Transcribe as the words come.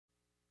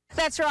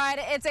That's right.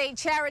 It's a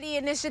charity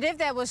initiative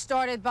that was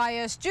started by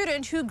a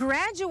student who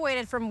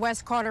graduated from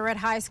West Carteret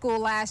High School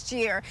last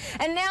year.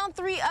 And now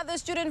 3 other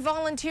student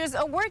volunteers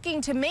are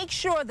working to make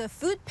sure the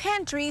food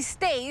pantry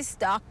stays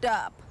stocked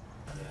up.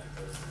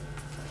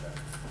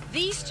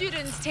 These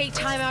students take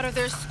time out of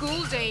their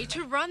school day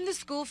to run the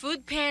school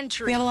food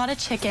pantry. We have a lot of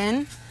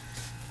chicken,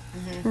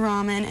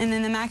 ramen, and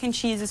then the mac and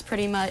cheese is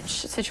pretty much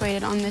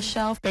situated on this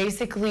shelf.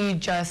 Basically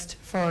just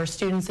for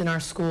students in our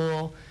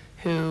school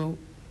who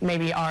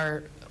maybe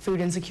are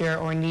food insecure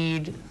or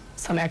need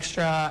some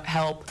extra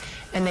help,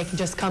 and they can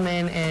just come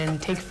in and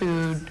take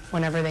food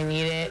whenever they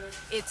need it.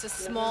 It's a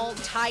small,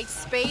 tight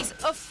space,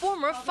 a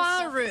former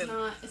file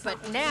room,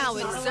 but now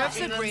it serves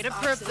a greater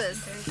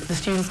purpose. The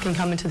students can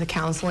come into the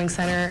counseling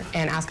center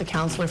and ask a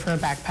counselor for a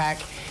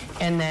backpack,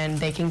 and then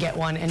they can get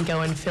one and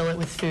go and fill it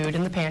with food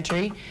in the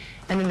pantry,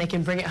 and then they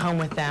can bring it home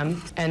with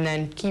them and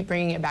then keep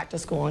bringing it back to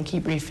school and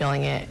keep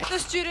refilling it. The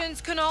students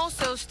can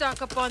also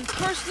stock up on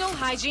personal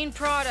hygiene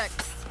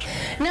products.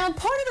 Now,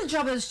 part of the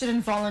job of the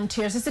student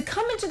volunteers is to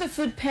come into the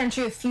food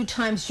pantry a few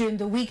times during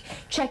the week,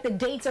 check the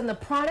dates on the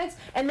products,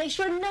 and make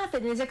sure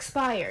nothing is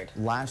expired.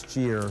 Last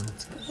year,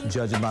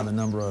 judging by the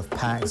number of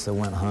packs that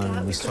went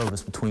home, we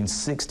serviced between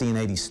 60 and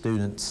 80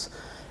 students.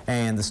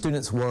 And the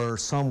students were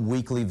some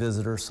weekly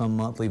visitors, some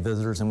monthly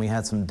visitors, and we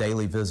had some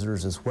daily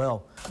visitors as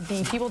well.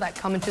 The people that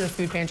come into the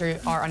food pantry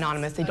are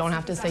anonymous. They don't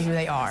have to say who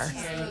they are.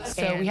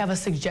 So we have a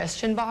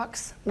suggestion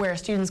box where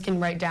students can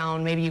write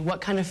down maybe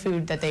what kind of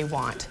food that they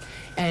want.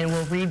 And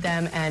we'll read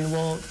them and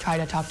we'll try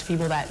to talk to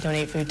people that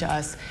donate food to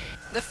us.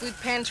 The food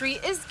pantry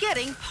is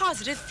getting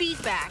positive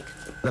feedback.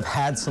 I've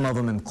had some of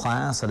them in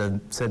class that have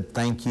said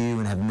thank you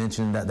and have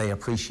mentioned that they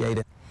appreciate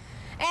it.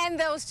 And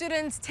those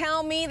students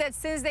tell me that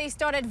since they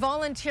started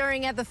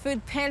volunteering at the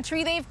food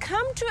pantry, they've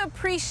come to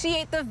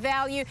appreciate the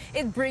value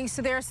it brings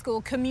to their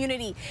school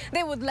community.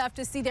 They would love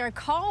to see their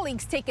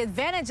colleagues take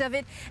advantage of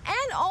it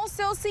and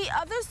also see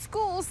other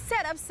schools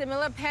set up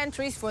similar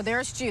pantries for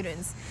their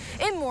students.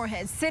 In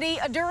Morehead City,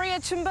 Adaure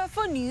Achumba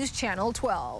for News Channel 12.